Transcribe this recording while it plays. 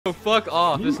Oh, fuck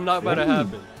off. This is not about to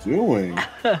happen. What are you doing?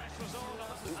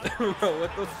 Bro,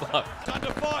 what the fuck?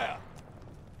 Under fire!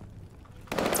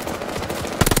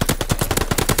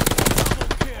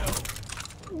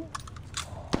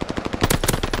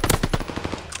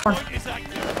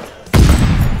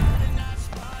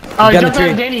 Oh, jump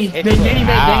on Danny. Danny mid.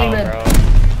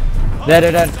 Dead.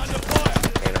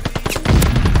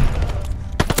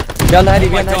 Behind the heady,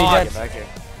 behind the heady,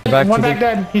 dead. One back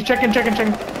dead. He's checking.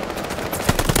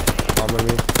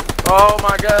 Oh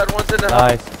my god, one's in the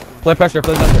house. Nice. Play pressure.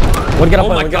 One get up, Oh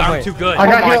my one get god, up. I'm too good. I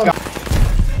got healed.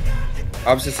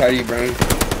 Opposite side of you, Brandon.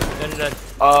 Dead.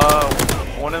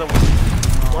 One in the.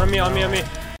 On me.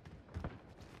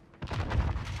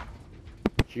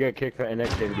 She got kicked for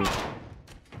inactivity.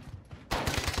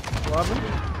 What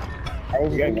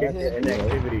happened? She got kicked for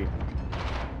inactivity.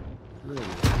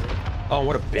 Oh,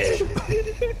 what a bitch.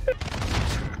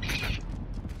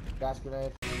 Gas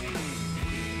grenade.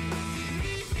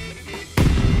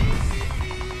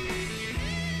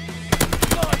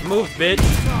 I moved, bitch.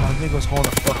 I think it was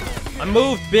holding a fuck. I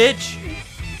moved, bitch.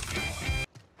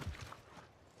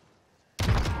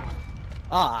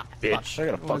 Ah, Bitch. I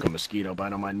got a fucking mosquito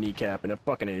bite on my kneecap and a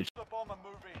fucking itch. The bomb and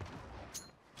move in.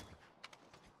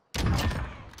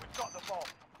 We've got the bomb.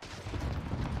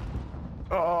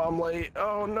 Oh, I'm late.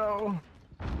 Oh no.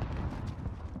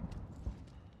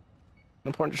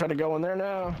 Important to try to go in there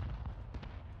now.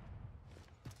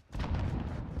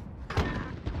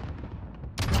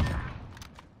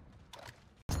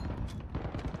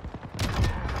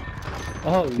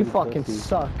 oh, you fucking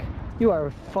suck. You are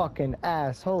a fucking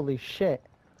ass. Holy shit.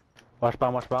 Watch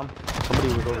bomb. Somebody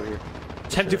was over here.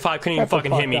 10-5 couldn't even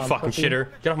fucking hit me, fucking shitter.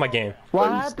 Get off my game. What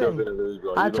happened?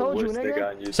 I told you,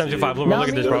 nigga. 7-5, look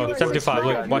at this, bro. 7-5,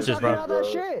 look, watch this, bro.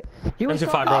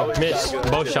 7-5, bro. Miss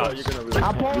both shots.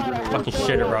 Fucking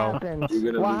shitter, bro.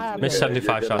 Miss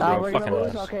 75 shots, bro. Fucking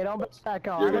ass. Okay, don't back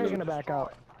out. I know you're gonna back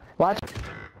out. Watch.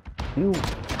 You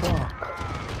fuck.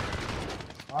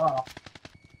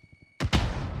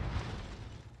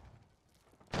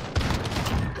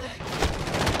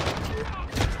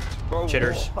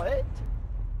 Chitters. What?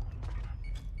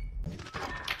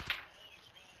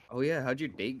 Oh yeah, how'd your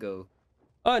date go?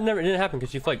 Oh, it didn't happen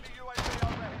because you flaked.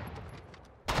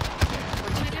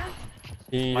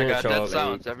 He My didn't god, show that up.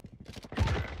 sounds.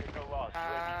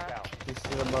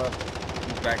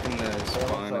 He's back in the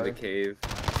spawn of the cave.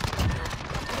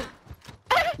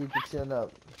 Keep your chin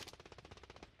up.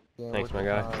 Thanks, my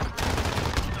guy.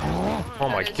 Oh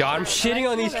my god, I'm shitting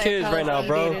on these kids right now,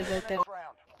 bro.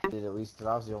 At least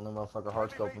I was the only motherfucker hard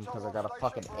scoping because I got a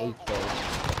fucking AK.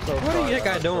 What are you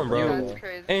guy doing, bro? That's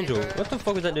Angel, what the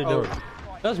fuck was that dude doing?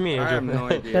 That was me, Angel. I have no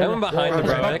idea. That one behind me,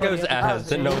 bro. That guy was ass.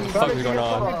 Didn't know what the fuck was going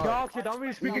on.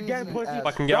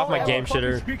 Fucking get off my game,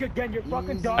 shitter.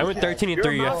 I went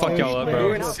 13-3. I fucked y'all up,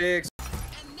 bro.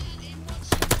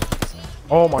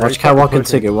 Oh my god. Watch catwalk and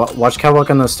ticket. Watch catwalk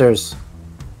on the stairs.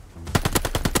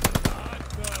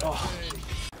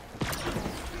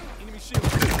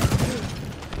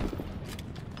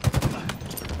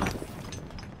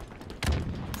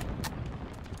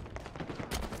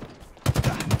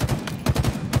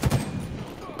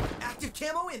 Active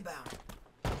camo inbound.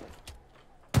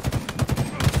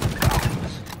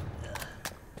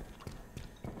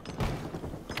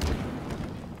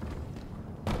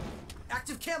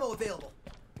 Active camo available.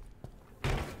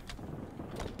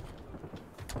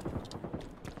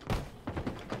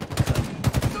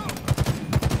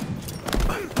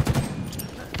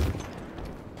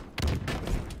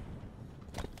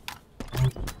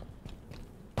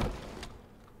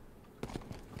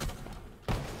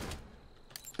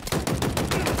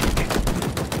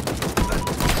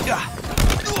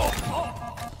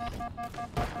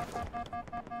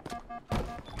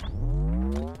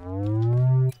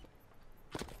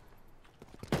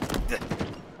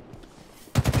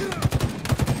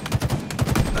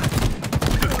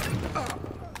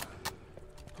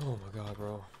 Oh my god,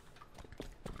 bro.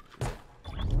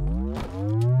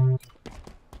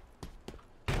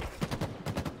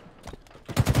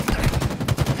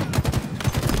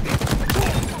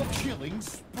 Killing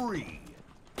spree.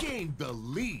 Gain the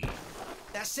lead.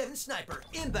 That 7 sniper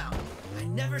inbound. I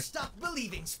never stop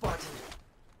believing, Spartan.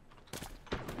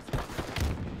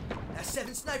 That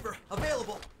 7 sniper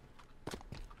available.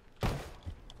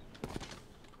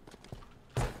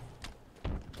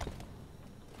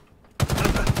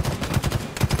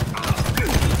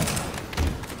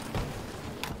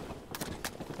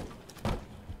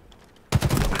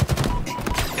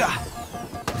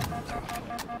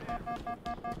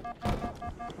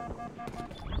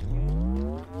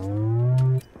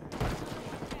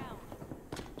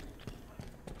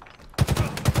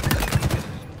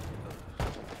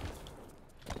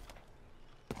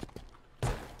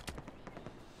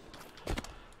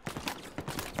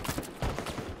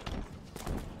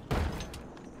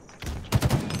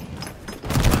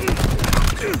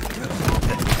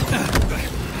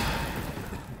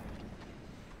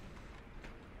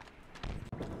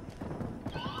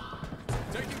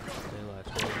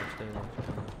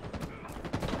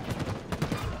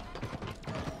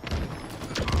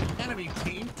 Enemy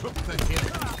team took the hit.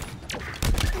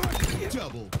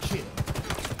 Double kill.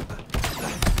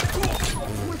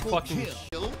 Triple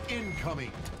kill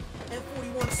incoming.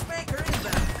 F41 spanker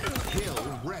inbound. Kill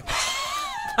ready.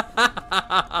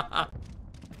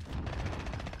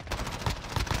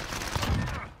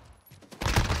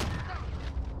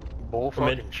 Bull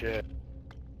fucking shit.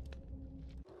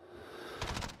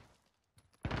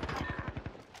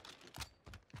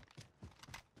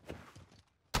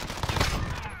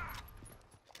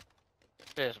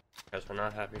 Yes. Guys, we're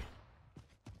not happy.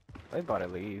 They about to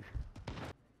leave.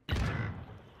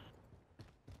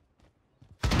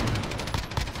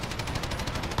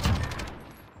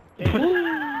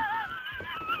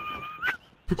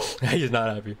 He's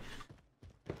not happy.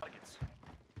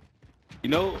 You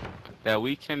know, that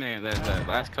weekend and that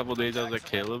last couple days I was at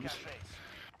Caleb's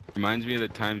reminds me of the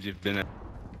times you've been at.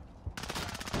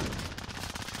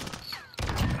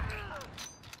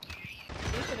 You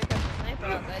should have kept the sniper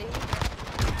out, buddy.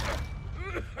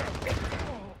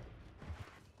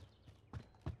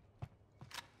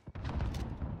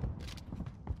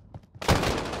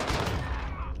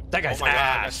 That guy's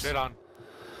ass. God, on.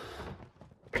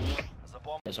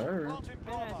 Yes, sir.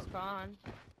 Nice spawn.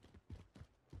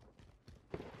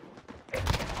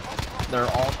 They're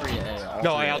all 3 A.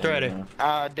 No, I out already.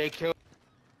 They killed.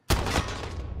 Jeez,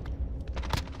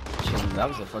 that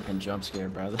was a fucking jump scare,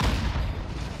 brother.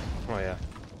 Oh yeah.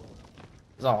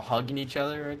 It's all hugging each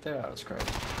other right there. That was crazy.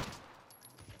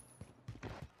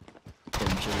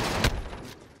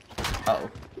 Uh-oh.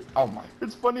 Oh my.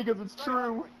 It's funny because it's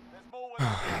true.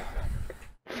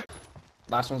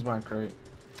 Last one's behind crate.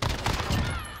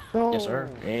 No. Yes, sir.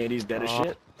 And he's dead as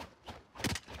shit.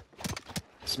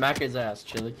 Smack his ass,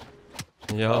 Chili.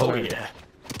 Yo. Oh yeah.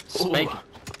 Spank.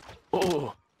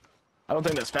 Oh. I don't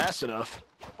think that's fast enough.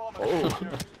 Oh.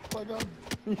 My God.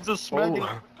 He's just smacking.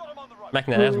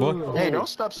 Smacking that ass, boy. Hey, don't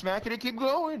stop smacking it. Keep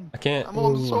going. I can't. I'm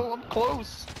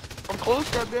close. I'm close,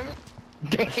 goddammit.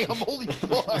 Damn, holy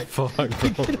fuck. Fuck, bro.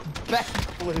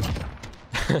 Backflip.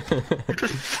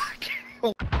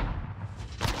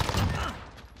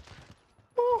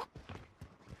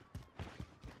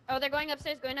 Oh, they're going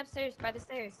upstairs by the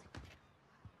stairs.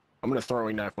 I'm gonna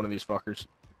throwing knife one of these fuckers.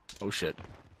 Oh shit.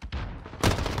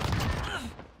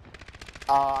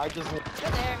 I just.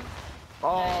 They're there.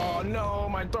 Oh no,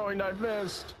 my throwing knife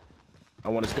missed. I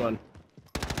want his gun.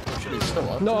 He's still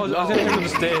up. No, I was gonna hit him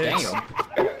with the sticks.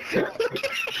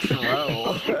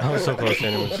 Bro. I was so close to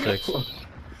hitting him with sticks.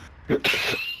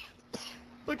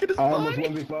 Look at his I almost body.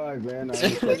 1v5, man.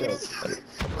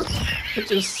 It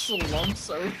just slumps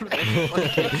over.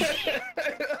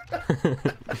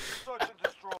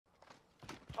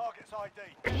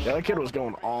 Yeah, that kid was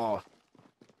going off.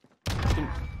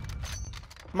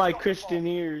 My Christian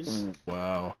ears.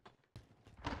 Wow.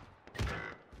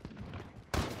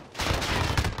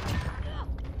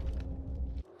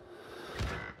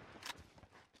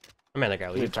 I mean, that guy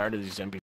I'm leave. tired of these MP